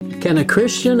Can a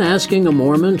Christian asking a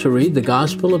Mormon to read the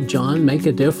Gospel of John make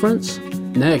a difference?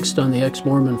 Next on the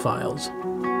Ex-Mormon Files.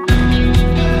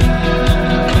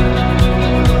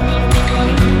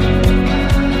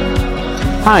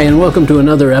 Hi, and welcome to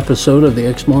another episode of the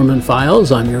Ex-Mormon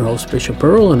Files. I'm your host, Bishop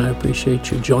Earl, and I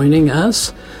appreciate you joining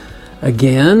us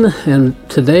again. And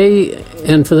today,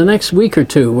 and for the next week or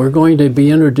two, we're going to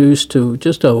be introduced to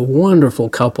just a wonderful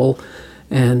couple.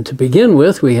 And to begin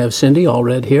with, we have Cindy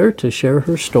Allred here to share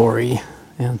her story.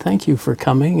 And thank you for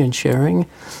coming and sharing.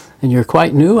 And you're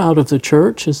quite new out of the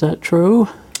church, is that true?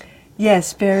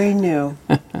 Yes, very new.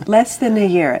 Less than a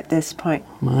year at this point.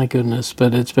 My goodness,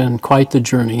 but it's been quite the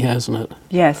journey, hasn't it?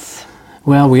 Yes.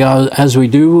 Well, we as we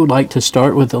do, like to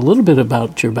start with a little bit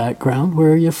about your background.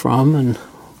 Where are you from, and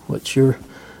what's your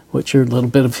little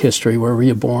bit of history? Where were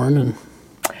you born? And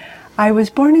I was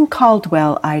born in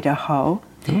Caldwell, Idaho.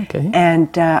 Okay.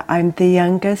 And I'm the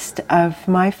youngest of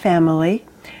my family,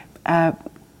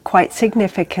 quite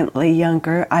significantly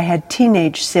younger. I had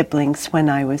teenage siblings when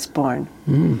I was born.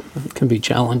 That can be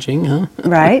challenging, huh?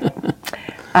 Right.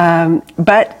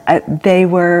 But they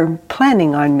were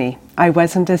planning on me. I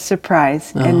wasn't a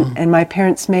surprise. And my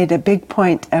parents made a big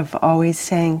point of always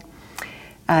saying,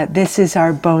 this is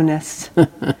our bonus.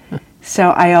 So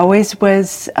I always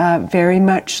was very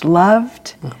much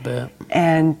loved. I bet.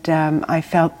 And I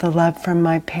felt the love from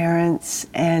my parents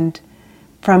and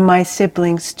from my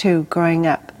siblings too, growing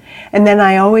up. And then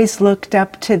I always looked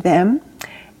up to them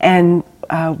and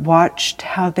watched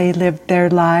how they lived their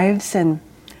lives. And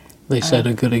they set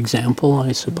a good example,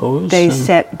 I suppose. They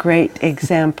set great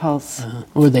examples.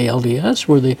 Were they LDS?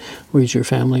 Was your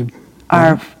family?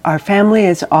 Our family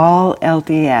is all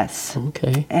LDS.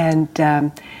 Okay.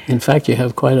 And in fact, you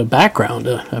have quite a background,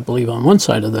 I believe, on one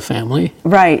side of the family.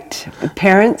 Right.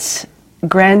 Parents,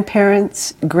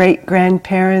 grandparents,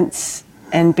 great-grandparents,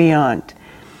 and beyond.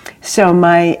 So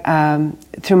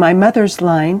through my mother's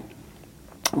line,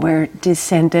 we're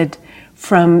descended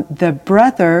from the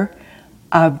brother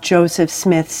of Joseph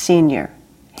Smith Sr.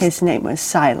 His name was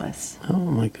Silas. Oh,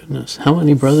 my goodness. How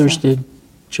many brothers did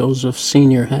Joseph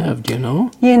Sr. have, do you know?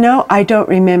 You know, I don't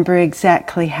remember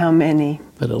exactly how many.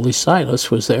 But at least Silas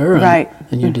was there, right?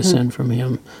 And you descend from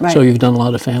him. Right. So you've done a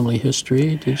lot of family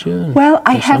history, did you? Well,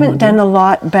 I haven't done a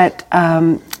lot, but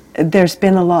there's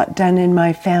been a lot done in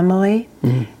my family.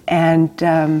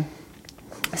 And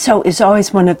so it's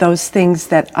always one of those things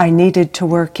that I needed to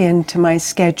work into my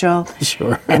schedule.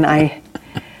 Sure. And I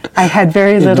had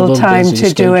very little time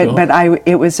to do it, but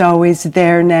it was always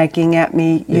there nagging at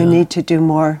me, you need to do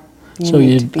more.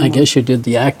 I guess you did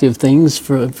the active things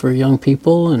for young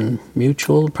people and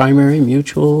primary,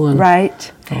 mutual, and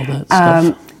right. All that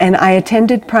stuff. And I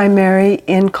attended primary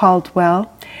in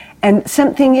Caldwell. And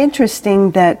something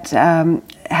interesting that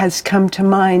has come to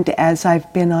mind as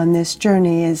I've been on this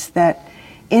journey is that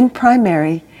in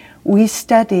primary, we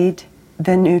studied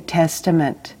the New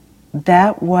Testament.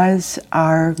 That was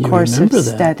our course of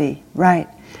study, right?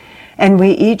 And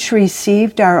we each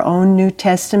received our own New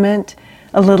Testament,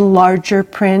 a little larger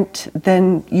print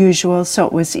than usual, so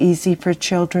it was easy for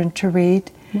children to read.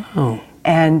 Wow.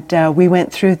 And we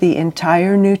went through the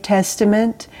entire New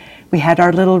Testament. We had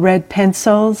our little red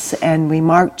pencils, and we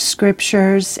marked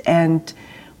scriptures, and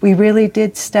we really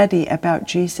did study about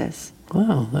Jesus.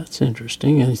 Wow, that's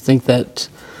interesting. I think that,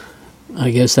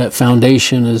 I guess that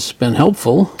foundation has been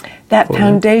helpful. That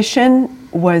foundation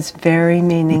was very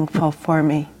meaningful for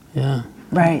me. Yeah.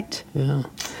 Right. Yeah.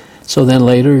 So then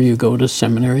later you go to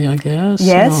seminary, I guess?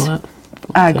 Yes.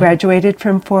 Okay. Graduated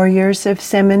from 4 years of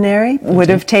seminary. Would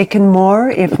have taken more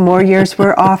if more years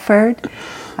were offered.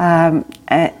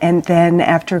 And then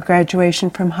after graduation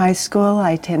from high school,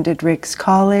 I attended Rick's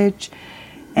College,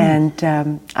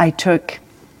 and I took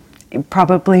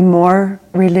probably more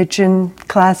religion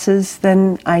classes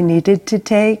than I needed to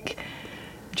take,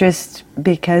 just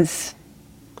because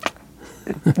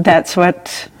that's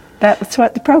what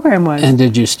the program was. And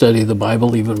did you study the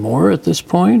Bible even more at this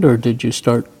point, or did you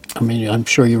start? I mean, I'm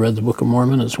sure you read the Book of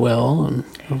Mormon as well. And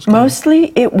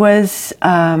mostly it was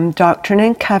Doctrine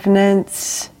and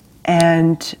Covenants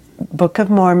and Book of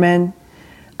Mormon,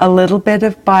 a little bit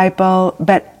of Bible,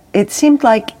 but it seemed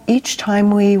like each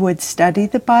time we would study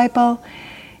the Bible,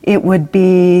 it would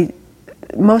be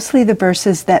mostly the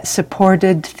verses that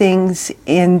supported things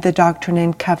in the Doctrine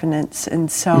and Covenants, and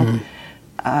so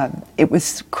it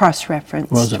was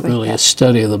cross-referenced. It wasn't really a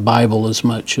study of the Bible as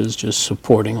much as just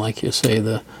supporting, like you say,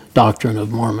 the doctrine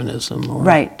of Mormonism. Or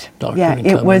right. Doctrine and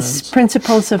it was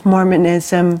principles of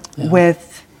Mormonism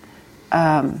with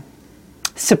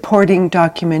supporting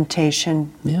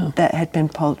documentation that had been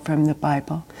pulled from the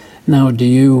Bible. Now, do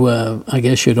you, I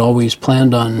guess you'd always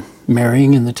planned on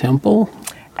marrying in the temple?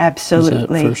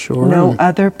 Absolutely. Is that for sure? No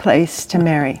other place to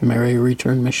marry. Marry a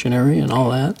returned missionary and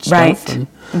all that stuff? Right.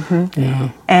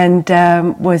 And,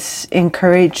 was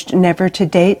encouraged never to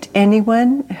date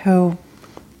anyone who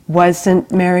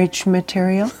wasn't marriage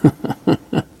material.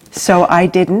 So I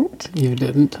didn't. You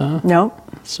didn't, huh? No.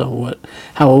 So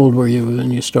how old were you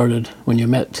when you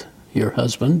met your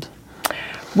husband?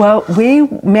 Well, we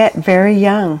met very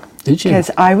young. Did you? Because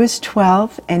I was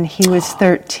 12 and he was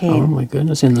 13. Oh my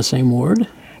goodness, in the same ward?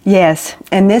 Yes,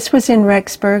 and this was in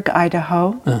Rexburg,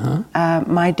 Idaho. Uh-huh.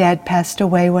 My dad passed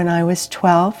away when I was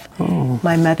 12. Oh.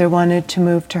 My mother wanted to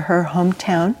move to her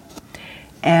hometown,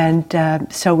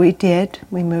 and so we did.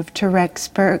 We moved to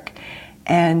Rexburg,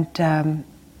 and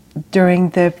during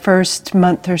the first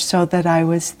month or so that I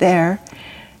was there,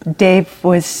 Dave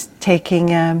was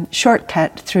taking a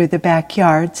shortcut through the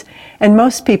backyards, and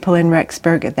most people in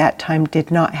Rexburg at that time did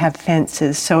not have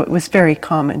fences, so it was very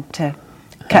common to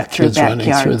cut through backyards.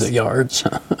 Running through the yards.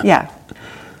 Yeah.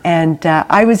 And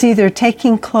I was either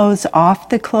taking clothes off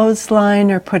the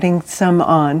clothesline or putting some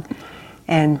on,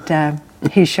 and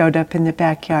he showed up in the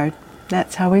backyard.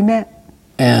 That's how we met.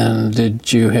 And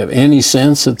did you have any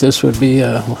sense that this would be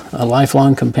a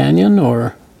lifelong companion,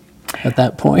 or at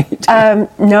that point?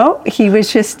 No, he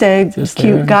was just a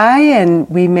cute guy, and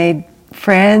we made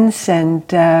friends, and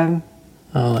oh,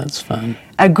 that's fun.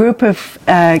 A group of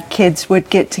kids would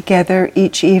get together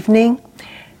each evening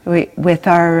with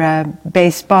our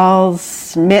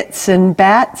baseballs, mitts, and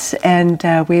bats, and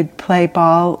we'd play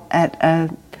ball at a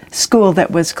school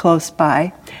that was close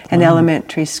by, an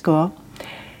elementary school.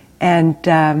 And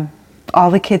all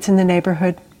the kids in the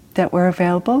neighborhood that were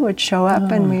available would show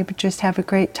up, and we would just have a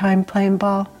great time playing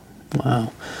ball.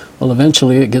 Wow. Well,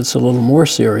 eventually it gets a little more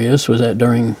serious. Was that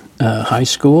during high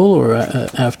school or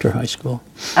after high school?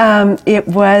 It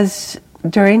was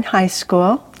during high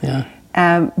school. Yeah.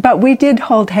 But we did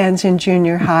hold hands in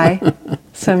junior high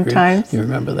sometimes. You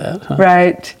remember that, huh?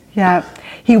 Right, yeah.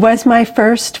 He was my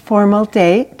first formal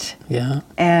date. Yeah.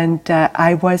 And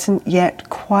I wasn't yet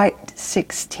quite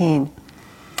 16.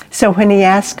 So when he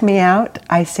asked me out,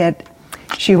 I said,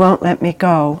 "She won't let me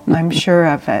go, I'm sure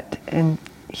of it." And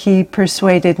he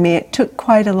persuaded me. It took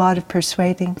quite a lot of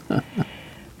persuading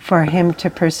for him to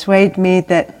persuade me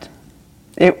that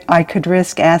I could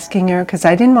risk asking her, because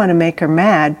I didn't want to make her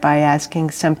mad by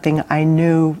asking something I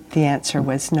knew the answer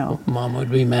was no. Mom would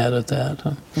be mad at that,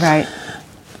 huh? Right.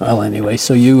 Well, anyway,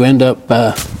 so you end up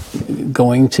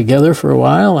going together for a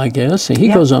while, I guess. And he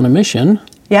goes on a mission.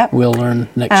 Yep. We'll learn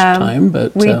next time.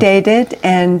 But we dated,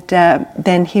 and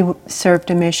then he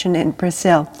served a mission in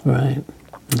Brazil. Right.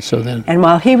 And so then. And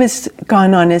while he was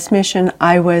gone on his mission,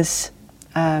 I was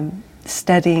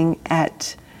studying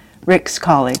at Rick's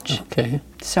College. Okay.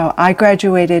 So I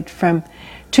graduated from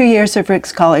 2 years of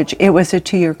Rick's College. It was a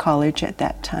 2-year college at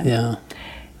that time. Yeah.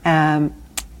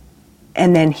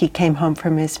 And then he came home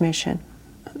from his mission.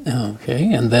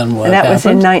 Okay, and then what and that happened? was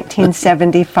in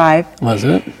 1975. Was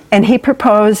it? And he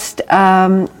proposed,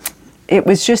 it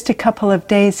was just a couple of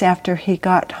days after he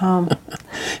got home.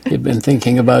 He'd been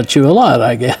thinking about you a lot,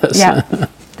 I guess. Yeah,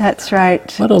 that's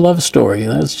right. What a love story.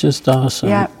 That's just awesome.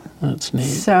 Yeah. That's neat.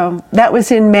 So that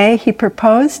was in May, he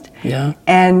proposed. Yeah.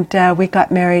 And we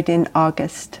got married in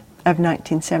August of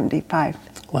 1975.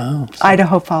 Wow. So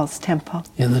Idaho Falls Temple.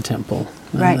 in the temple.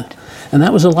 Right. And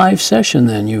that was a live session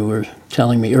then, you were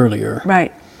telling me earlier.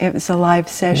 Right. It was a live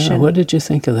session. Yeah, what did you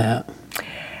think of that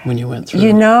when you went through?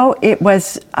 You know, it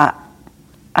was,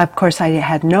 of course, I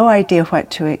had no idea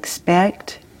what to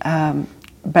expect,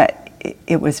 but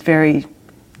it was very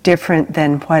different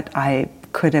than what I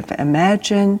could have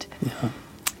imagined. Yeah.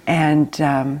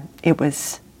 And it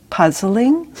was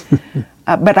puzzling.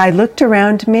 But I looked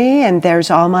around me, and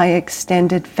there's all my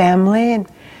extended family, and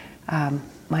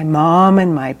my mom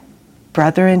and my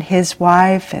brother and his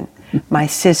wife, and my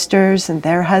sisters and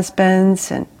their husbands,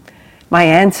 and my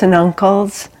aunts and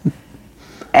uncles.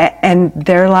 And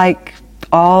they're like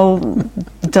all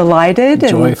delighted.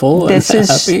 Joyful and and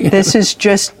happy. This is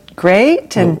just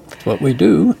great. And That's what we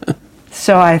do.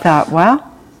 so I thought,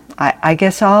 well, I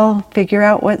guess I'll figure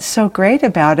out what's so great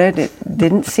about it. It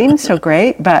didn't seem so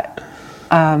great, but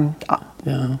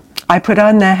Yeah. I put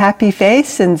on the happy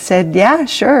face and said, yeah,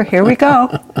 sure, here we go.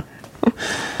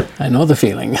 I know the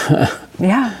feeling.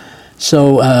 Yeah.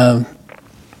 So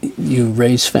you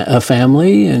raise a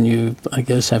family, and you, I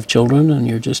guess, have children, and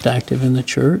you're just active in the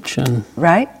church. And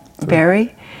Right,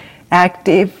 very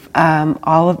active.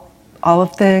 All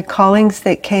of the callings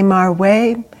that came our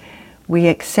way, We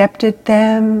accepted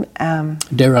them.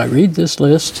 Dare I read this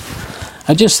list?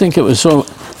 I just think it was so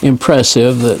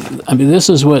impressive that, I mean, this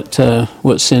is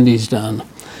what Cindy's done.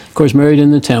 Of course, married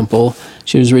in the temple.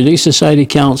 She was Relief Society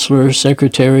counselor,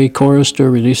 secretary, chorister,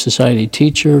 Relief Society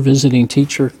teacher, visiting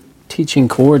teacher, teaching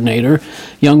coordinator,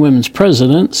 Young Women's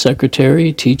president,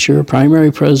 secretary, teacher,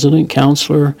 primary president,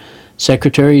 counselor,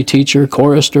 secretary, teacher,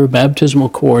 chorister, baptismal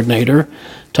coordinator,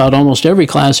 taught almost every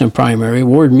class in primary,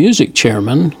 ward music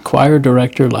chairman, choir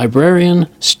director, librarian,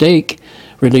 stake,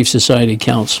 Relief Society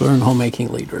counselor, and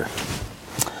homemaking leader.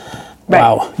 Right.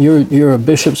 Wow, you're a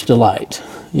bishop's delight.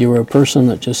 You were a person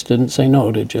that just didn't say no,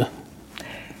 did you?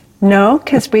 No,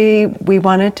 because we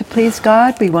wanted to please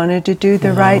God. We wanted to do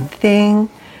the right thing.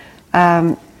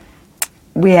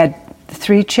 We had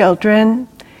 3 children.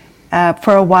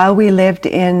 For a while, we lived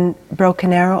in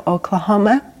Broken Arrow,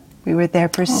 Oklahoma. We were there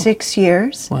for 6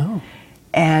 years. Wow.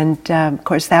 And, of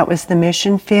course, that was the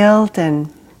mission field, and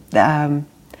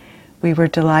we were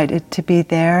delighted to be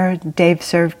there. Dave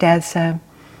served as a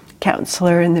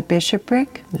counselor in the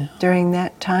bishopric during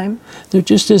that time. There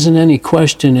just isn't any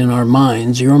question in our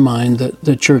minds, your mind, that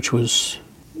the church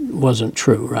wasn't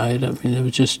true, right? I mean, it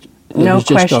was just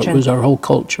question. It was our whole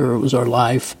culture. It was our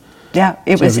life. Yeah,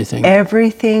 it was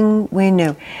everything we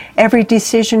knew. Every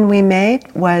decision we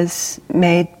made was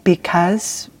made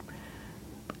because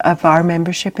of our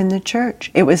membership in the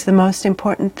church. It was the most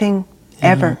important thing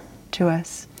ever to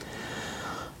us.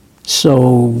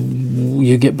 So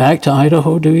you get back to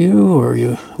Idaho, do you? Or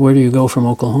where do you go from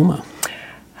Oklahoma?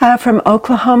 From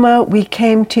Oklahoma, we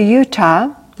came to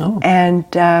Utah, and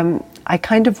I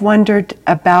kind of wondered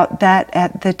about that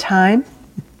at the time.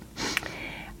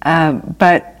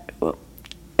 But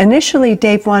initially,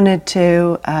 Dave wanted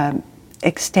to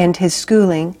extend his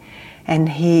schooling, and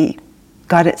he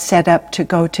got it set up to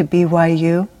go to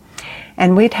BYU.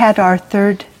 And we'd had our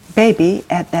 3rd baby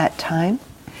at that time.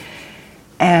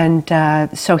 And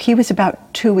so he was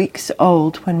about 2 weeks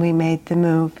old when we made the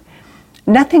move.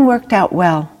 Nothing worked out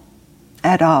well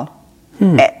at all.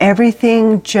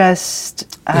 Everything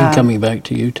just And coming back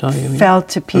to Utah, you mean? Fell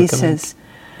to pieces.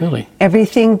 Really?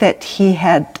 Everything that he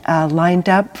had lined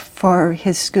up for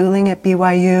his schooling at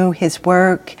BYU, his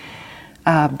work,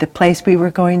 the place we were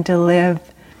going to live,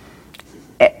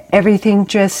 everything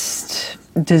just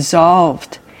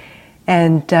dissolved.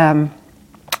 And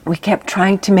we kept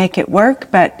trying to make it work,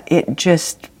 but it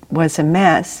just was a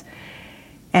mess.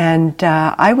 And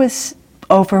I was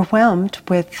overwhelmed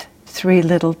with 3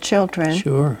 little children.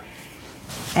 Sure.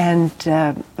 And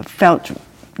felt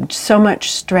so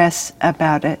much stress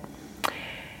about it.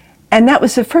 And that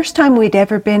was the first time we'd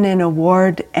ever been in a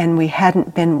ward and we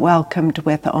hadn't been welcomed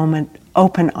with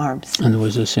open arms. And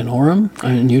was this in Orem,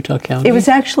 in Utah County? It was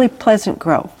actually Pleasant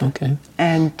Grove. Okay.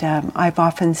 And I've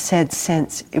often said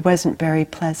since, it wasn't very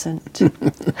pleasant.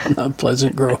 Not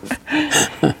Pleasant Grove.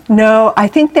 No, I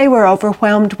think they were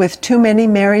overwhelmed with too many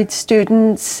married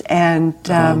students and...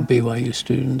 BYU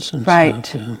students and right.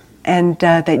 stuff. Yeah. And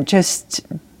they just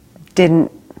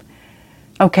didn't...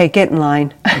 Okay, get in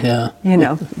line. Yeah. You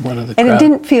know. One of the and crowd. it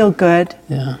didn't feel good.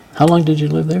 Yeah. How long did you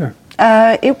live there?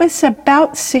 It was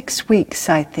about 6 weeks,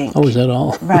 I think. Oh, was that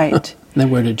all? Right.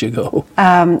 Then where did you go?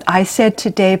 I said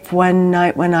to Dave one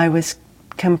night when I was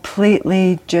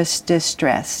completely just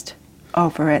distressed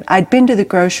over it. I'd been to the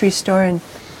grocery store and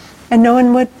no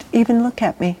one would even look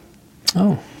at me.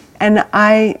 Oh. And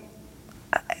that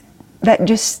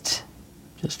just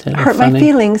had hurt my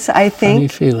feelings, I think. Funny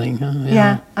feeling, huh?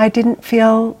 Yeah, I didn't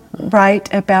feel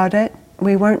right about it.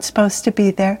 We weren't supposed to be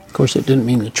there. Of course, it didn't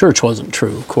mean the church wasn't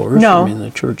true, of course. No. I mean,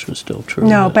 the church was still true.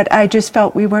 No, but I just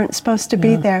felt we weren't supposed to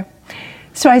be there.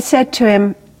 So I said to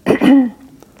him,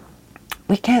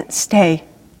 we can't stay.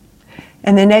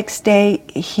 And the next day,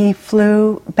 he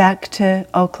flew back to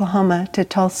Oklahoma, to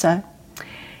Tulsa,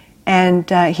 and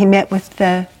he met with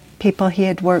the people he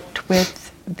had worked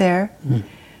with there.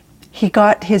 He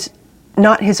got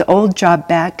not his old job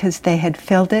back because they had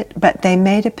filled it, but they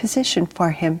made a position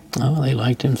for him. Oh, they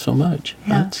liked him so much.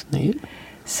 Yeah. That's neat.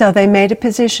 So they made a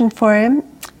position for him.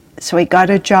 So he got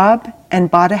a job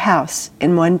and bought a house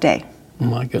in one day. Oh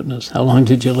my goodness. How long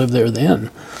did you live there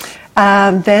then?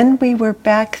 Then we were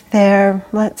back there,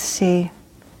 let's see,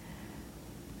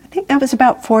 I think that was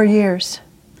about 4 years.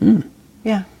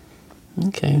 Yeah.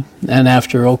 Okay. And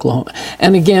after Oklahoma.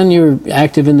 And again, you're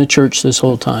active in the church this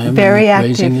whole time. Very active.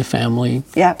 Raising the family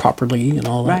properly and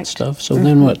all that Right. stuff. So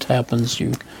then what happens?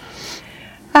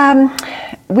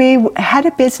 We had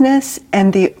a business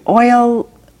and the oil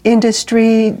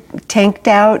industry tanked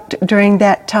out during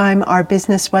that time. Our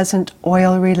business wasn't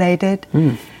oil related,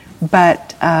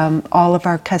 but all of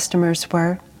our customers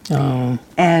were. Oh.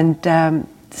 And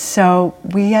so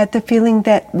we had the feeling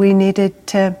that we needed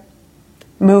to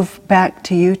move back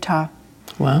to Utah.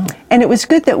 Wow. And it was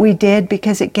good that we did,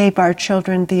 because it gave our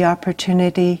children the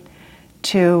opportunity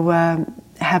to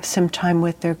have some time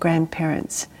with their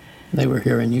grandparents. They were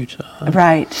here in Utah. Huh?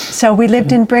 Right. So we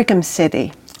lived in Brigham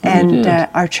City, and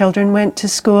our children went to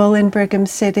school in Brigham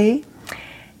City,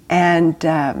 and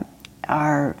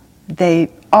they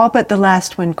all but the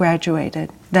last one graduated.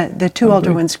 The two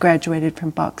older ones graduated from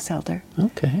Box Elder.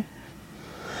 Okay.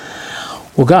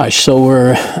 Well, gosh, so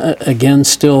we're again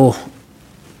still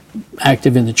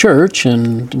active in the church,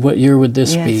 and what year would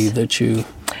this be that you?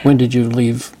 When did you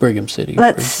leave Brigham City?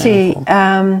 Let's see.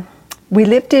 We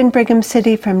lived in Brigham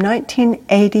City from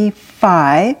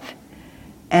 1985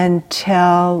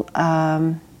 until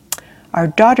our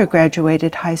daughter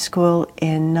graduated high school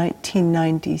in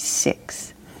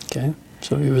 1996. Okay,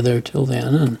 so you were there till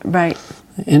then. And right.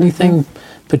 Anything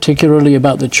particularly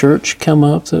about the church come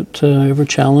up that ever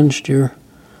challenged your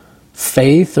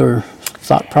faith or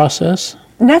thought process?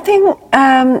 Nothing.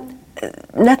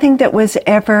 Nothing that was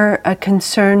ever a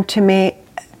concern to me.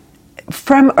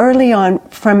 From early on,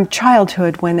 from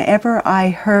childhood, whenever I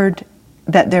heard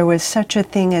that there was such a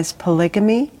thing as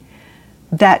polygamy,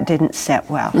 that didn't sit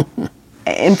well.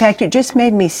 In fact, it just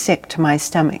made me sick to my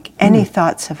stomach, any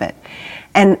thoughts of it.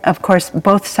 And of course,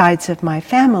 both sides of my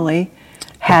family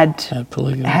had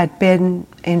been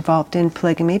involved in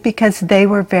polygamy, because they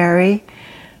were very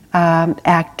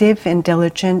active and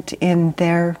diligent in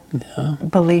their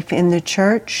belief in the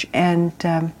church, and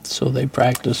so they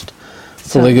practiced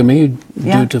polygamy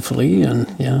dutifully, and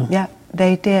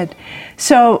they did.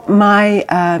 So my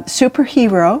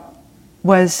superhero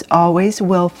was always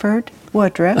Wilford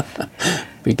Woodruff,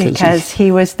 because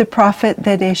he was the prophet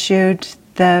that issued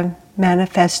the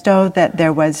manifesto that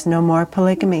there was no more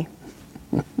polygamy.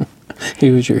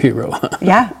 He was your hero.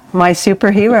 Yeah, my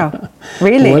superhero.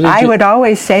 Really, I would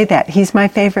always say that. He's my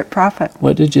favorite prophet.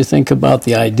 What did you think about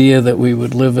the idea that we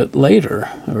would live it later,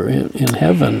 or in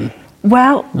heaven?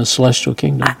 Well, in the celestial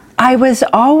kingdom. I was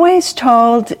always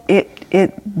told it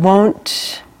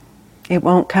won't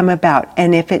come about,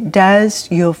 and if it does,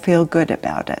 you'll feel good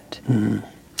about it. Mm.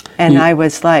 And I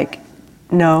was like,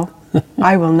 no,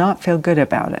 I will not feel good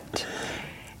about it.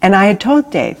 And I had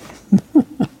told Dave,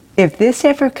 if this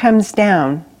ever comes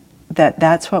down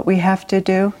that's what we have to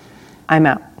do, I'm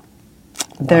out.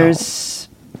 Wow.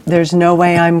 There's no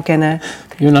way I'm gonna.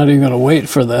 You're not even gonna wait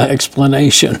for the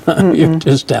explanation. You're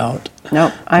just out.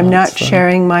 No, I'm not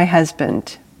sharing my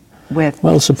husband with.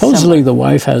 Well, supposedly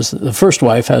the first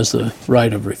wife has the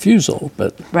right of refusal,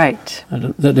 but right.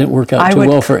 That didn't work out too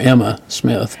well for Emma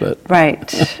Smith, but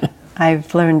right.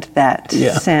 I've learned that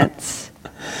since.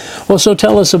 Well, so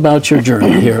tell us about your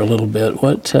journey here a little bit.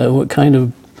 What kind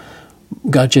of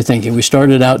got you thinking? We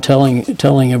started out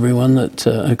telling everyone that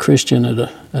a Christian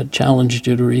had challenged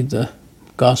you to read the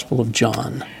Gospel of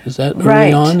John. Is that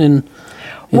early on in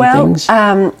things?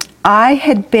 I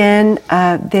had been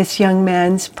this young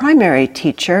man's primary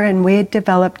teacher, and we had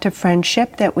developed a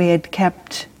friendship that we had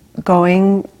kept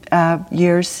going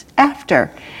years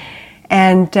after.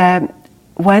 And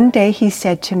one day he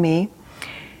said to me,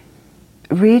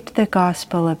 read the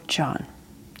Gospel of John,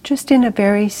 just in a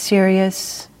very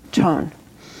serious tone.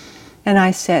 And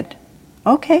I said,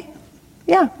 okay,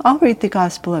 yeah, I'll read the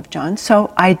Gospel of John.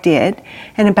 So I did,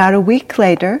 and about a week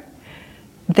later,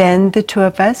 then the two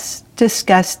of us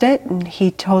discussed it, and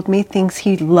he told me things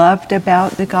he loved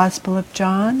about the Gospel of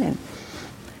John, and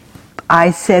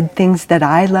I said things that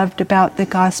I loved about the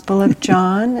Gospel of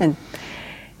John,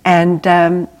 and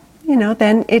then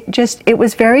it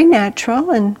was very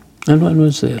natural and when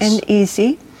was this? And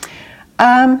easy.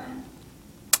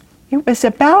 It was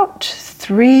about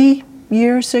 3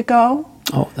 years ago.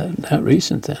 Oh, that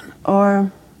recent then.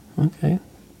 Or okay.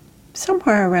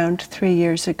 Somewhere around 3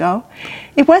 years ago.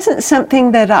 It wasn't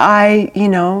something that I,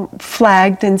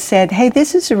 flagged and said, hey,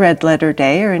 this is a red letter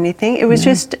day or anything. It was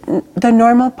just the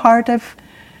normal part of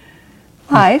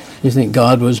life. You think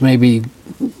God was maybe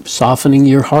softening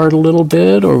your heart a little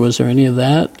bit, or was there any of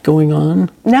that going on?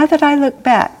 Now that I look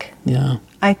back,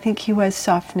 I think he was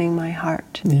softening my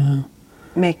heart. Yeah.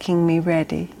 Making me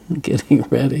ready. Getting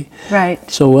ready.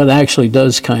 Right. So what actually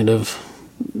does kind of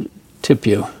tip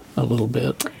you a little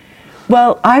bit?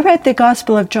 Well, I read the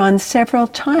Gospel of John several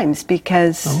times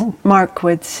because Mark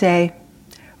would say,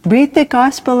 read the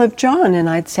Gospel of John. And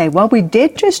I'd say, well, we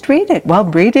did just read it. Well,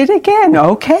 read it again.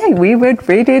 Okay, we would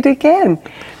read it again.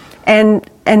 And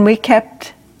we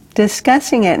kept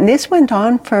discussing it. And this went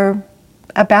on for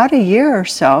about a year or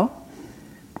so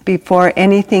before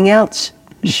anything else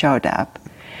showed up.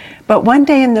 But one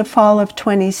day in the fall of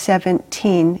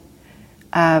 2017,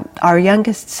 our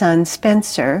youngest son,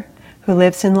 Spencer, who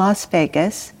lives in Las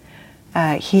Vegas,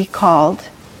 he called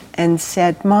and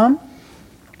said, "Mom,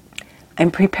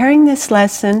 I'm preparing this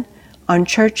lesson on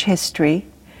church history.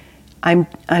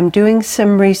 I'm doing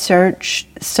some research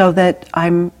so that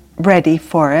I'm ready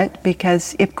for it,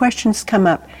 because if questions come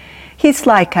up," he's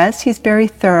like us, he's very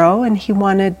thorough, and he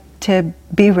wanted to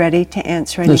be ready to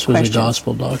answer any questions. This was a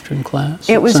gospel doctrine class?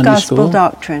 It was Sunday gospel school?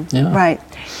 doctrine, Yeah. right.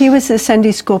 He was the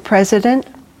Sunday school president,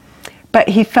 but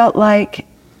he felt like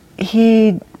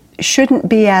he shouldn't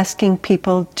be asking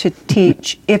people to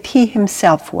teach if he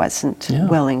himself wasn't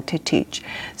willing to teach.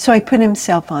 So he put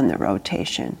himself on the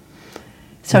rotation.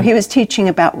 So he was teaching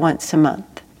about once a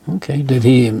month. Okay. Did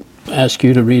he ask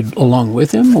you to read along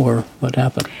with him, or what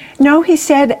happened? No, he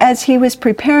said as he was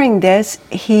preparing this,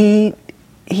 he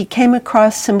came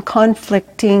across some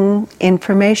conflicting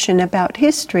information about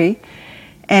history,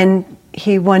 and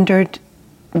he wondered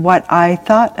what I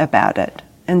thought about it.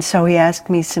 And so he asked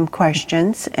me some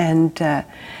questions, and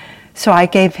so I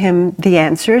gave him the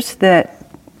answers that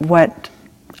what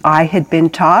I had been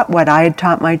taught, what I had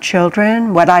taught my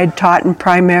children, what I had taught in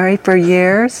primary for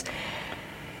years.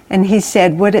 And he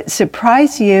said, "Would it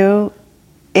surprise you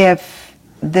if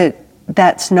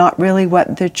that's not really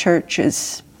what the church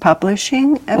is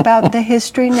publishing about the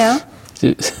history now?"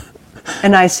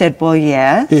 And I said, "Well,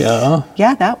 yes.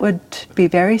 Yeah, that would be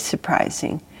very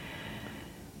surprising."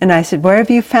 And I said, "Where have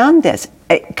you found this?"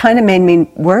 It kind of made me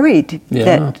worried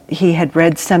that he had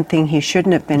read something he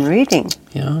shouldn't have been reading.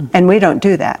 Yeah. And we don't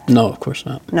do that. No, of course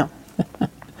not. No.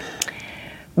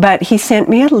 But he sent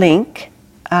me a link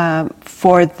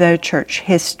for the church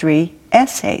history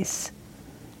essays,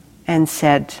 and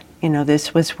said,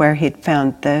 this was where he'd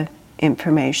found the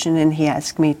information, and he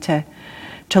asked me to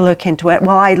look into it.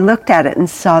 Well, I looked at it and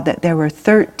saw that there were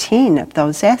 13 of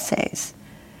those essays.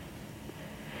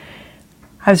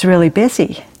 I was really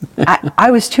busy. I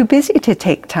was too busy to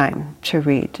take time to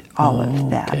read all of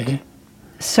that. Okay.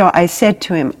 So I said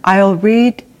to him, "I'll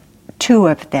read 2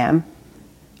 of them.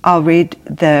 I'll read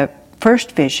the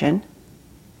first vision,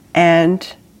 and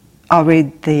I'll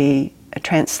read the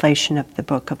translation of the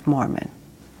Book of Mormon."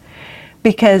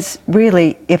 Because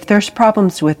really, if there's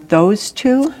problems with those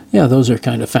 2... Yeah, those are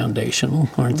kind of foundational,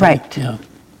 aren't they? Right. Yeah.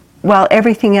 Well,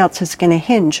 everything else is going to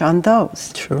hinge on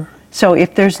those. Sure. So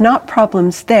if there's not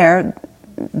problems there,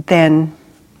 then,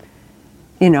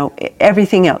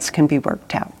 everything else can be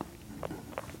worked out.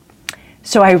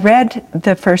 So I read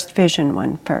the first vision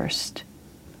one first,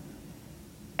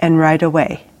 and right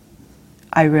away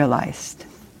I realized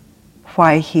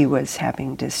why he was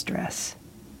having distress.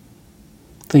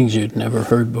 Things you'd never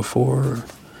heard before or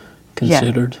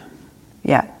considered.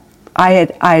 Yeah.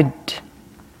 I'd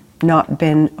not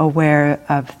been aware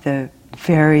of the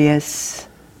various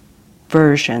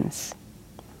versions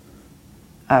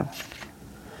of.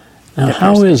 Now,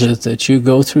 how is it that you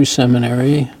go through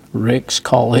seminary, Rick's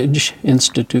College,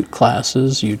 Institute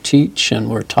classes, you teach and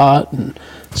we're taught, and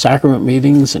sacrament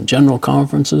meetings and general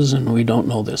conferences, and we don't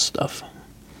know this stuff?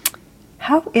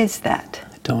 How is that?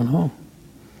 I don't know.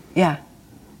 Yeah.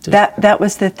 That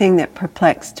was the thing that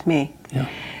perplexed me. Yeah.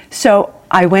 So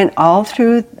I went all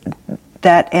through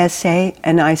that essay,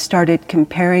 and I started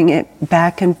comparing it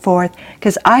back and forth,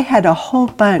 because I had a whole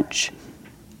bunch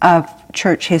of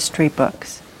church history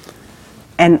books,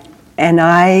 and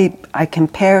I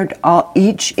compared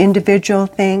each individual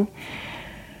thing,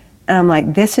 and I'm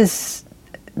like, this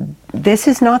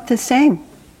is not the same.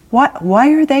 Why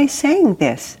are they saying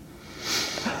this?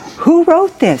 Who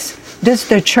wrote this? Does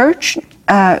the church,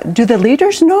 do the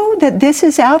leaders know that this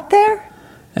is out there?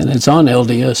 And it's on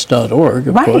LDS.org,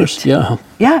 of course. Yeah.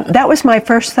 Yeah, that was my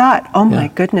first thought. Oh my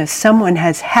goodness, someone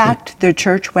has hacked the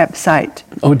church website.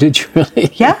 Oh, did you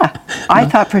really? Yeah, I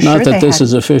thought for sure they had. Not that this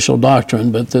is official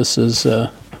doctrine, but this is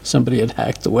somebody had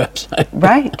hacked the website.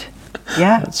 Right,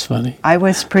 yeah. That's funny. I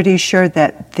was pretty sure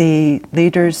that the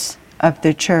leaders of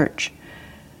the church,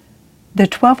 the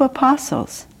 12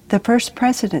 apostles, the first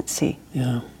presidency,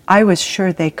 I was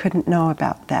sure they couldn't know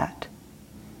about that.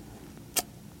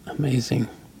 Amazing.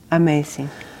 Amazing.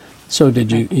 So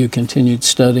did you continued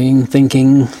studying,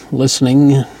 thinking,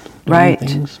 listening, doing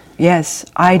things? Yes,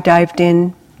 I dived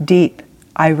in deep.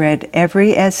 I read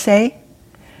every essay.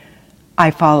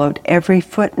 I followed every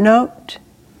footnote.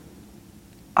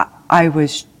 I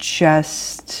was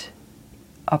just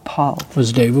appalled.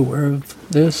 Was Dave aware of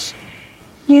this?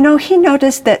 He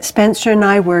noticed that Spencer and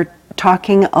I were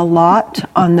talking a lot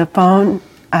on the phone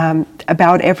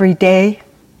about every day.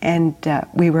 And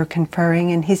we were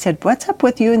conferring, and he said, "What's up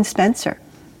with you and Spencer?"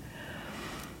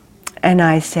 And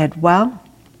I said, "Well,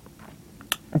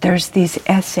 there's these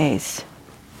essays,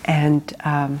 and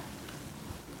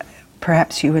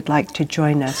perhaps you would like to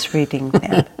join us reading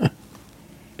them.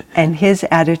 And his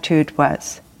attitude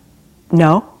was,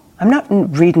 no, I'm not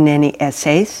reading any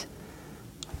essays,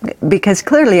 because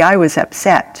clearly I was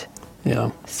upset.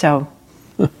 Yeah. So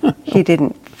he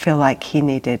didn't feel like he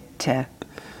needed to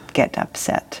get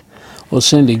upset. Well,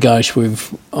 Cindy, gosh,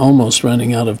 we've almost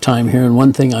running out of time here, and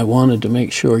one thing I wanted to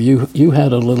make sure, you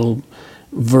had a little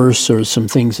verse or some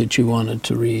things that you wanted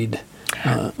to read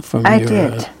from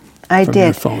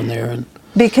your phone there. And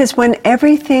because when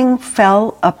everything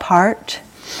fell apart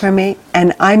for me,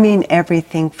 and I mean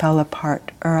everything fell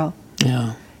apart, Earl.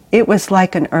 Yeah. It was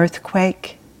like an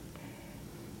earthquake,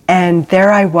 and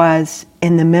there I was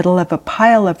in the middle of a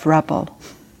pile of rubble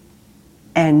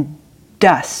and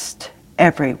dust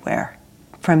everywhere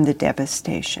from the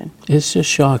devastation. It's just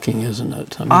shocking, isn't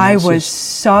it? I was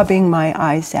sobbing my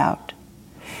eyes out.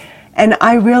 And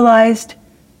I realized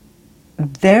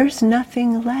there's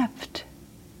nothing left.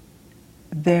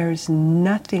 There's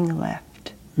nothing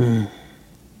left. Mm.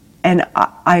 And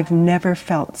I've never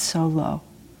felt so low.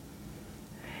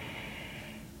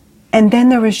 And then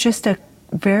there was just a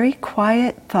very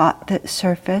quiet thought that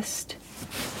surfaced.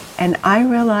 And I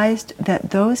realized that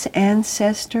those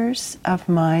ancestors of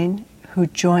mine who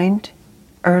joined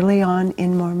early on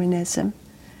in Mormonism,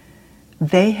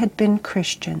 they had been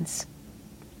Christians.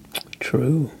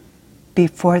 True.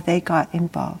 Before they got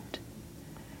involved.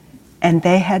 And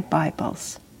they had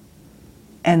Bibles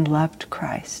and loved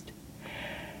Christ.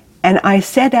 And I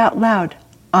said out loud,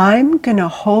 I'm going to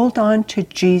hold on to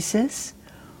Jesus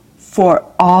for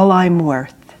all I'm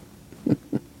worth.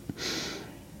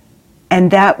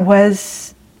 And that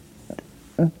was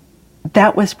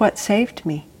what saved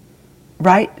me.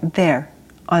 Right there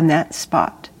on that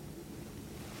spot.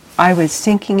 I was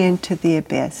sinking into the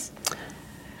abyss.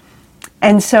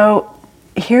 And so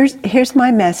here's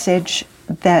my message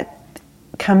that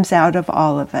comes out of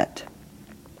all of it.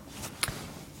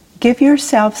 Give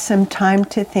yourself some time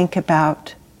to think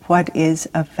about what is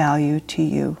of value to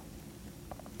you.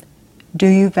 Do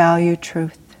you value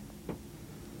truth?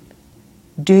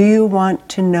 Do you want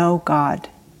to know God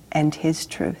and His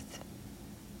truth?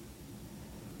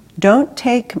 Don't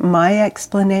take my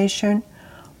explanation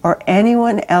or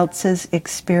anyone else's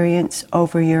experience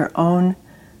over your own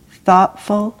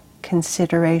thoughtful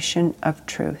consideration of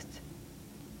truth.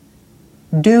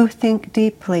 Do think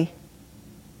deeply.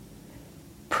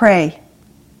 Pray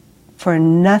for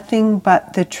nothing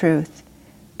but the truth,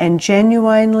 and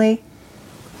genuinely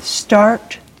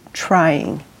start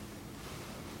trying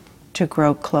to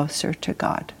grow closer to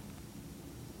God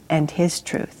and His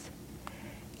truth.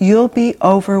 You'll be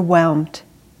overwhelmed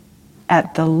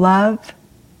at the love,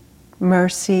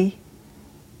 mercy,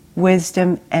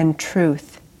 wisdom, and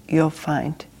truth you'll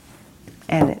find.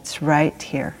 And it's right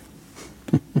here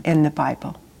in the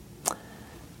Bible.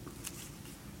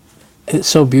 It's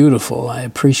so beautiful. I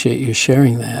appreciate you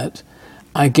sharing that.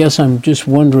 I guess I'm just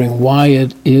wondering why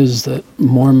it is that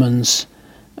Mormons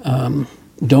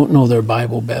don't know their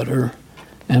Bible better,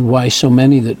 and why so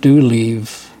many that do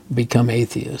leave become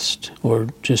atheists or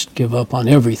just give up on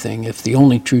everything. If the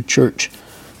only true church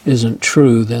isn't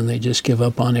true, then they just give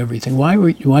up on everything. Why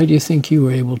do you think you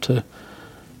were able to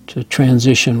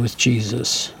transition with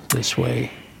Jesus this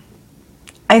way?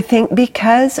 I think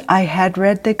because I had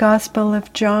read the Gospel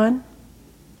of John.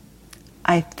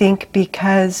 I think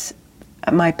because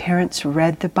my parents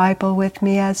read the Bible with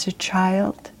me as a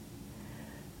child,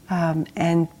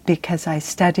 and because I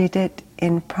studied it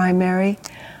in primary.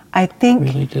 I think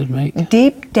really did make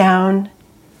deep down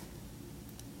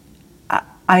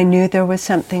I knew there was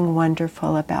something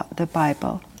wonderful about the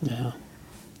Bible. Yeah.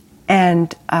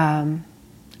 And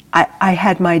I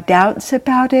had my doubts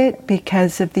about it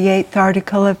because of the 8th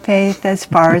article of faith as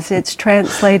far as it's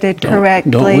translated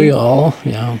correctly. Don't we all?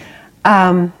 Yeah.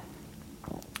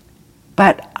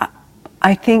 But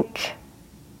I think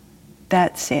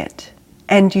that's it.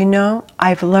 And you know,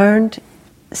 I've learned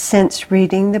since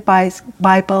reading the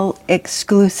Bible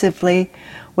exclusively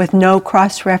with no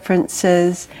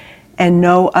cross-references and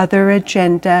no other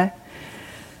agenda,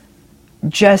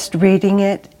 just reading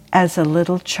it as a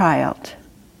little child.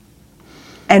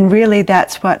 And really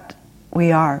that's what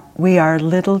we are. We are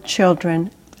little children.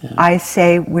 Yeah. I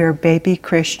say we're baby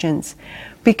Christians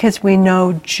because we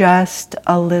know just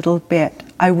a little bit.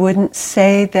 I wouldn't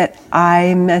say that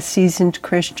I'm a seasoned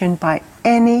Christian by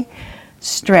any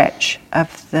stretch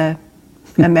of the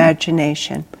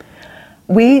imagination.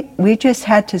 We just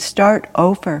had to start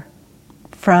over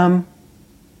from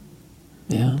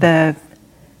the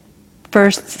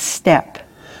first step.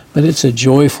 But it's a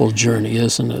joyful journey,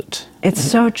 isn't it? It's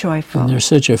so joyful. And there's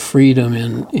such a freedom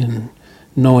in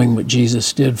knowing what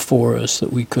Jesus did for us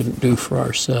that we couldn't do for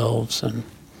ourselves. And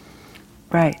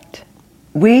right.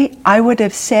 I would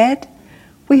have said,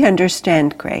 we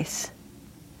understand grace.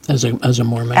 As a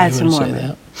Mormon, as you would a Mormon. say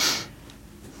that?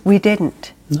 We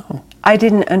didn't. No. I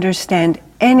didn't understand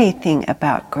anything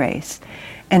about grace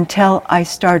until I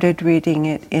started reading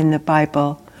it in the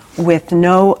Bible with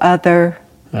no other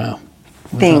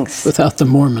things. Without the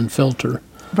Mormon filter.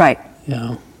 Right.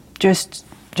 Yeah. Just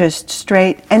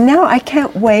straight. And now I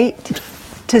can't wait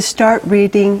to start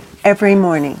reading every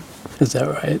morning. Is that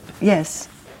right? Yes.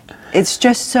 It's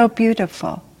just so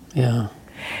beautiful. Yeah.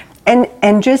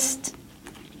 And just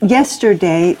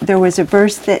yesterday, there was a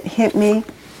verse that hit me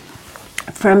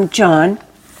from John.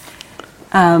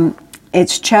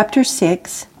 It's chapter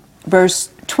 6, verse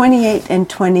 28 and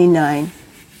 29.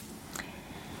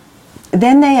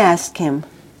 Then they asked him,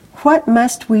 "What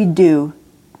must we do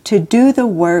to do the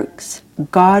works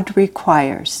God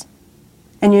requires?"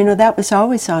 And that was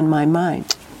always on my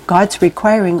mind. God's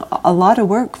requiring a lot of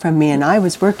work from me, and I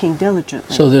was working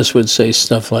diligently. So this would say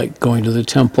stuff like going to the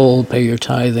temple, pay your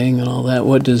tithing and all that.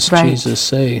 What does Jesus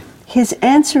say? His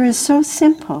answer is so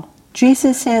simple.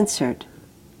 Jesus answered,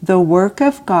 "The work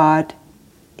of God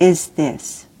is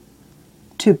this,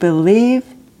 to believe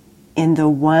in the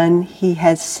one he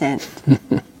has sent."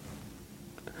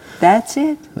 That's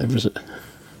it.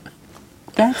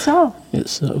 That's all.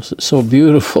 It's so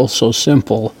beautiful, so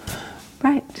simple.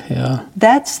 Right. Yeah.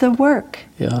 That's the work.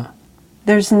 Yeah.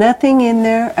 There's nothing in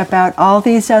there about all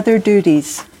these other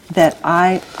duties that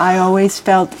I always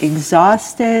felt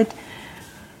exhausted,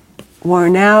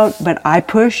 worn out, but I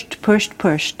pushed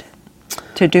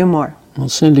to do more. Well,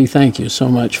 Cindy, thank you so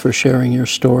much for sharing your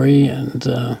story, and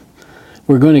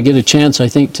we're going to get a chance, I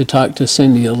think, to talk to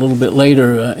Cindy a little bit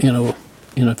later,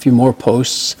 in a few more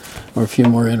posts or a few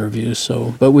more interviews.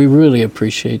 But we really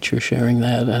appreciate your sharing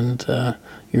that, and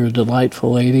you're a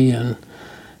delightful lady, and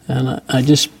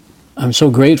I'm so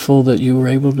grateful that you were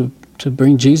able to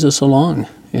bring Jesus along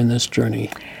in this journey.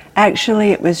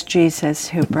 Actually, it was Jesus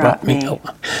who brought me.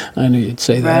 I knew you'd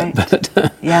say right. that,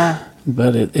 but yeah.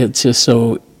 But it just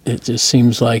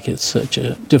seems like it's such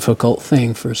a difficult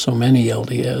thing for so many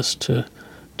LDS to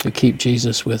keep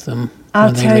Jesus with them.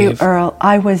 I'll tell you, Earl,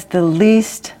 I was the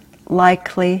least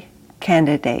likely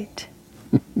candidate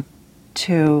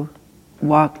to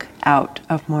walk out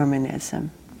of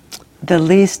Mormonism. The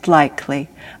least likely.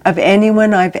 Of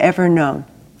anyone I've ever known,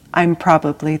 I'm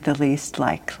probably the least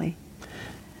likely.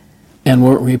 And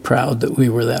weren't we proud that we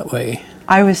were that way?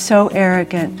 I was so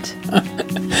arrogant.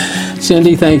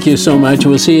 Cindy, thank you so much.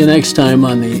 We'll see you next time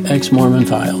on the Ex-Mormon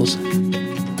Files.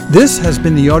 This has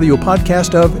been the audio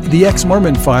podcast of The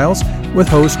Ex-Mormon Files with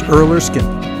host Earl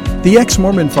Erskine. The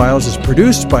Ex-Mormon Files is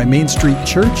produced by Main Street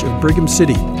Church of Brigham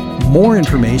City. More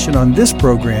information on this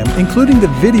program, including the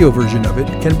video version of it,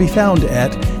 can be found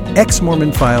at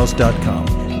exmormonfiles.com.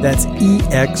 That's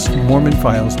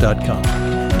exmormonfiles.com.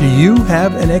 Do you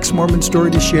have an ex-Mormon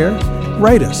story to share?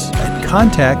 Write us at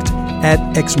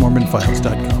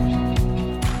contact@exmormonfiles.com.